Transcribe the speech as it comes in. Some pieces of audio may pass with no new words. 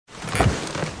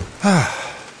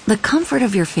The comfort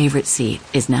of your favorite seat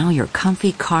is now your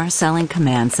comfy car-selling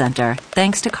command center,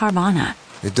 thanks to Carvana.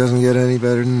 It doesn't get any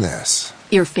better than this.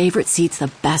 Your favorite seat's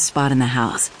the best spot in the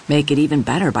house. Make it even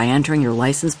better by entering your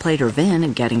license plate or VIN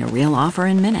and getting a real offer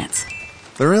in minutes.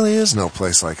 There really is no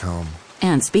place like home.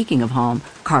 And speaking of home,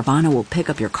 Carvana will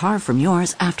pick up your car from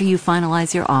yours after you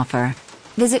finalize your offer.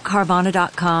 Visit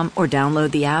Carvana.com or download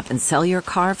the app and sell your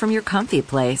car from your comfy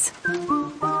place.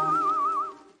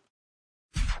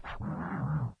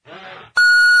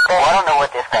 I don't know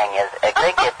what this thing is. I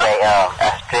think it's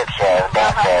a strip show,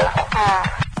 dance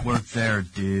show. Work there,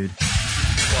 dude.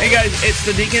 Hey guys, it's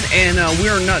the Deacon, and we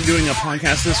are not doing a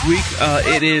podcast this week.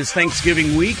 It is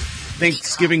Thanksgiving week.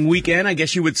 Thanksgiving weekend, I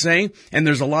guess you would say, and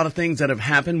there's a lot of things that have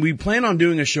happened. We plan on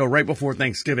doing a show right before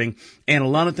Thanksgiving, and a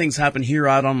lot of things happen here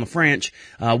out on the French.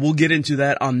 We'll get into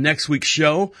that on next week's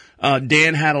show.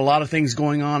 Dan had a lot of things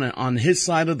going on his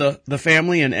side of the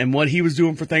family and what he was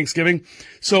doing for Thanksgiving.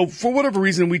 So for whatever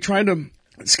reason, we tried to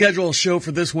schedule a show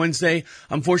for this Wednesday.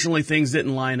 Unfortunately, things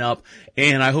didn't line up,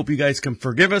 and I hope you guys can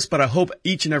forgive us, but I hope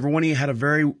each and every one of you had a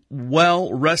very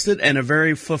well rested and a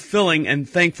very fulfilling and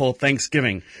thankful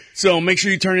Thanksgiving. So make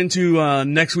sure you turn into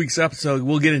next week's episode.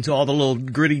 We'll get into all the little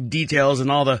gritty details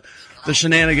and all the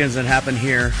shenanigans that happened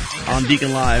here on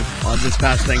Deacon Live this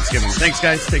past Thanksgiving. Thanks,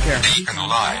 guys. Take care. Deacon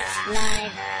Live.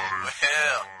 Well.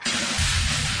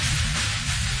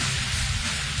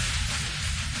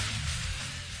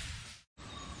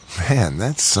 Man,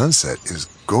 that sunset is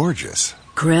gorgeous.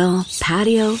 Grill,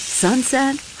 patio,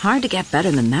 sunset. Hard to get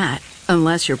better than that.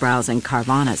 Unless you're browsing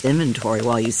Carvana's inventory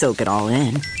while you soak it all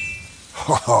in.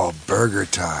 Oh, burger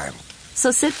time.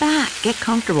 So sit back, get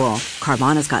comfortable.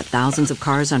 Carvana's got thousands of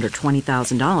cars under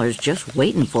 $20,000 just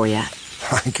waiting for you.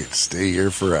 I could stay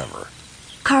here forever.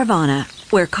 Carvana,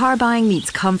 where car buying meets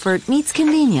comfort meets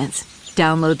convenience.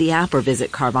 Download the app or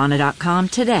visit Carvana.com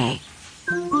today.